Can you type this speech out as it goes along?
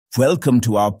Welcome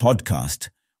to our podcast,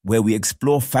 where we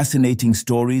explore fascinating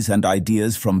stories and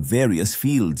ideas from various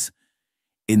fields.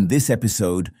 In this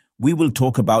episode, we will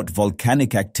talk about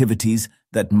volcanic activities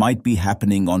that might be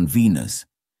happening on Venus.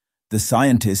 The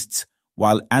scientists,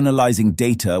 while analyzing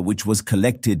data which was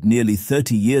collected nearly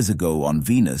 30 years ago on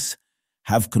Venus,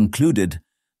 have concluded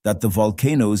that the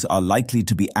volcanoes are likely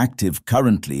to be active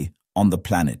currently on the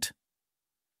planet.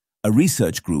 A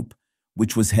research group,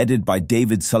 which was headed by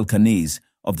David Sulcanes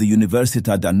of the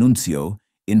Università d'Annunzio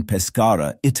in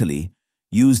Pescara, Italy,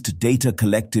 used data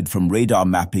collected from radar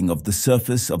mapping of the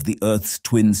surface of the Earth's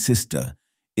twin sister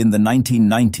in the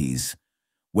 1990s,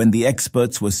 when the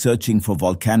experts were searching for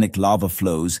volcanic lava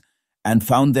flows and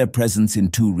found their presence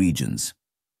in two regions.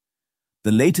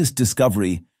 The latest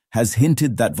discovery has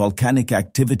hinted that volcanic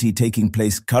activity taking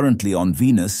place currently on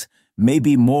Venus may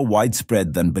be more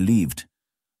widespread than believed.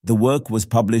 The work was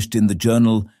published in the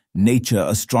journal Nature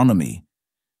Astronomy.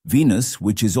 Venus,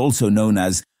 which is also known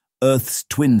as Earth's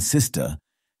twin sister,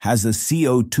 has a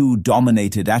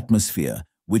CO2-dominated atmosphere,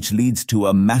 which leads to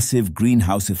a massive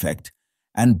greenhouse effect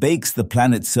and bakes the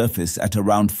planet's surface at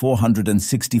around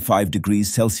 465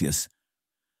 degrees Celsius.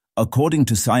 According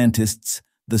to scientists,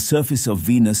 the surface of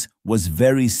Venus was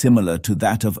very similar to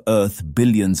that of Earth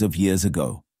billions of years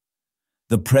ago.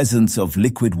 The presence of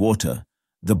liquid water,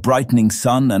 the brightening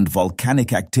sun, and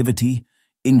volcanic activity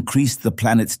increased the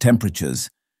planet's temperatures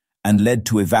and led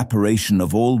to evaporation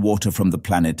of all water from the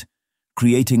planet,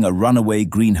 creating a runaway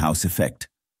greenhouse effect.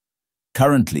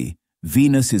 Currently,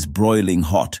 Venus is broiling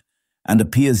hot and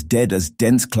appears dead as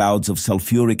dense clouds of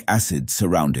sulfuric acid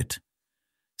surround it.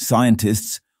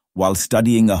 Scientists, while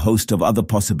studying a host of other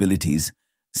possibilities,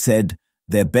 said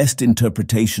their best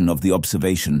interpretation of the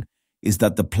observation is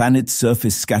that the planet's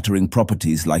surface scattering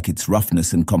properties, like its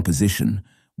roughness and composition,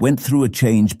 went through a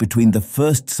change between the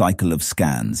first cycle of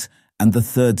scans and the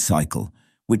third cycle,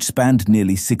 which spanned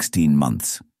nearly 16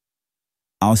 months.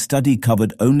 Our study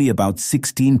covered only about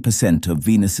 16% of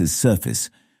Venus's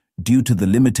surface due to the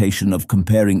limitation of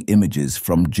comparing images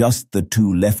from just the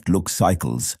two left-look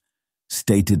cycles,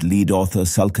 stated lead author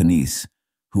Sulcanes,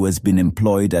 who has been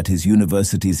employed at his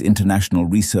university's International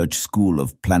Research School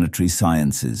of Planetary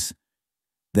Sciences.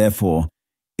 Therefore,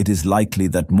 it is likely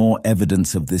that more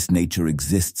evidence of this nature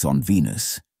exists on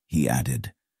Venus, he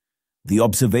added. The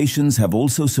observations have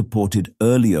also supported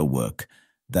earlier work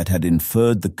that had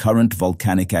inferred the current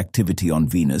volcanic activity on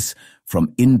Venus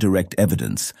from indirect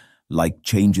evidence, like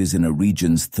changes in a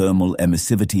region's thermal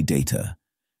emissivity data,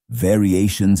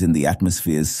 variations in the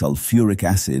atmosphere's sulfuric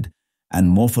acid,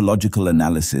 and morphological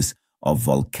analysis of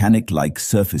volcanic-like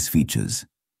surface features.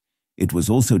 It was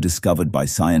also discovered by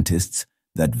scientists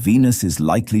that Venus is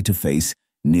likely to face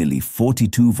nearly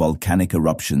 42 volcanic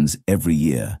eruptions every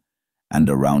year, and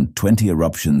around 20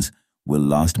 eruptions will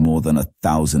last more than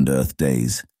 1,000 Earth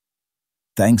days.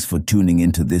 Thanks for tuning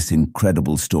into this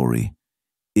incredible story.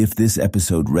 If this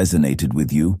episode resonated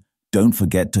with you, don't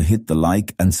forget to hit the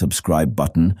like and subscribe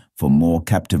button for more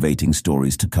captivating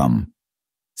stories to come.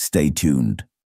 Stay tuned.